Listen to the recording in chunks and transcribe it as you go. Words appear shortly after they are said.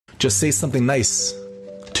Just say something nice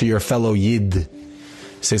to your fellow Yid.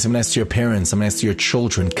 Say something nice to your parents, something nice to your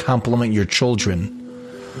children. Compliment your children.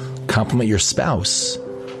 Compliment your spouse.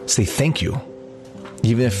 Say thank you.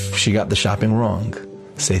 Even if she got the shopping wrong,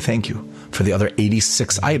 say thank you for the other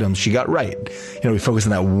 86 items she got right. We focus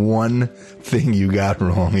on that one thing you got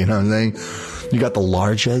wrong. You know what I'm saying? You got the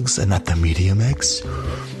large eggs and not the medium eggs.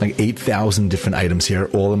 Like 8,000 different items here.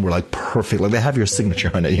 All of them were like perfect. Like they have your signature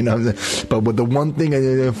on it, you know what I'm saying? But with the one thing,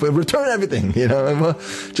 return everything,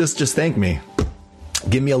 just thank me.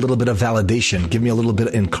 Give me a little bit of validation. Give me a little bit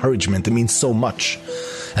of encouragement. It means so much.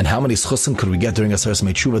 And how many schusim could we get during Aseres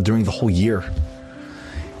Tshuva during the whole year?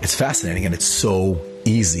 It's fascinating and it's so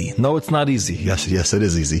easy. No, it's not easy. Yes, it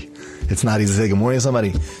is easy. It's not easy to say good morning to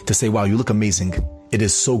somebody, to say, wow, you look amazing. It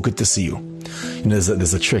is so good to see you.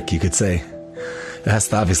 There's a trick you could say. It has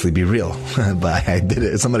to obviously be real. But I did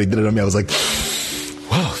it. Somebody did it on me. I was like,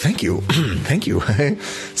 wow, thank you. Thank you.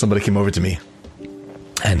 Somebody came over to me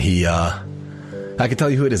and he, I can tell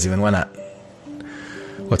you who it is even. Why not?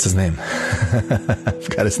 What's his name? I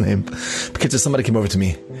forgot his name. Because somebody came over to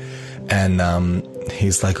me and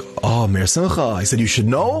he's like, oh, Meir Simcha. I said, you should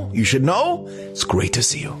know. You should know. It's great to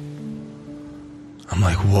see you. I'm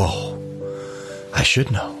like, whoa, I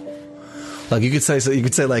should know. Like you could say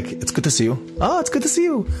like, it's good to see you. Oh, it's good to see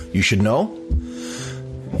you. You should know.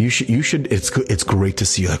 You should, it's great to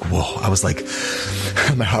see you. Like, whoa. I was like,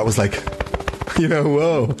 my heart was like,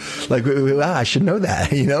 whoa. Like, wow, I should know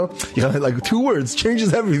that, like 2 words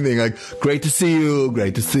changes everything. Like, great to see you,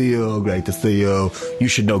 great to see you, great to see you. You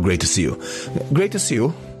should know, great to see you. Great to see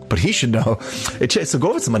you, but he should know. So go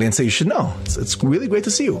over to somebody and say, you should know. It's really great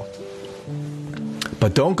to see you.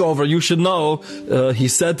 But don't go over, you should know, he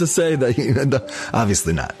said to say that,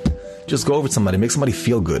 obviously not. Just go over to somebody, make somebody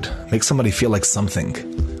feel good. Make somebody feel like something.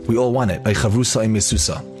 We all want it.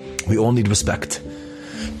 We all need respect.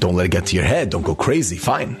 Don't let it get to your head. Don't go crazy.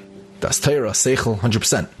 Fine. That's Torah, Seichel,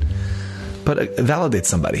 100%. But validate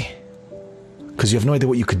somebody. Because you have no idea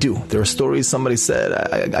what you could do. There are stories somebody said,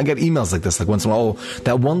 I get emails like this, like once in a while,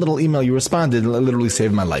 that one little email you responded literally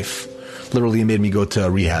saved my life. Literally made me go to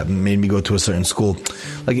rehab, made me go to a certain school.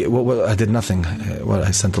 Like, I did nothing.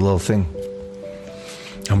 I sent a little thing.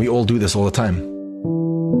 And we all do this all the time.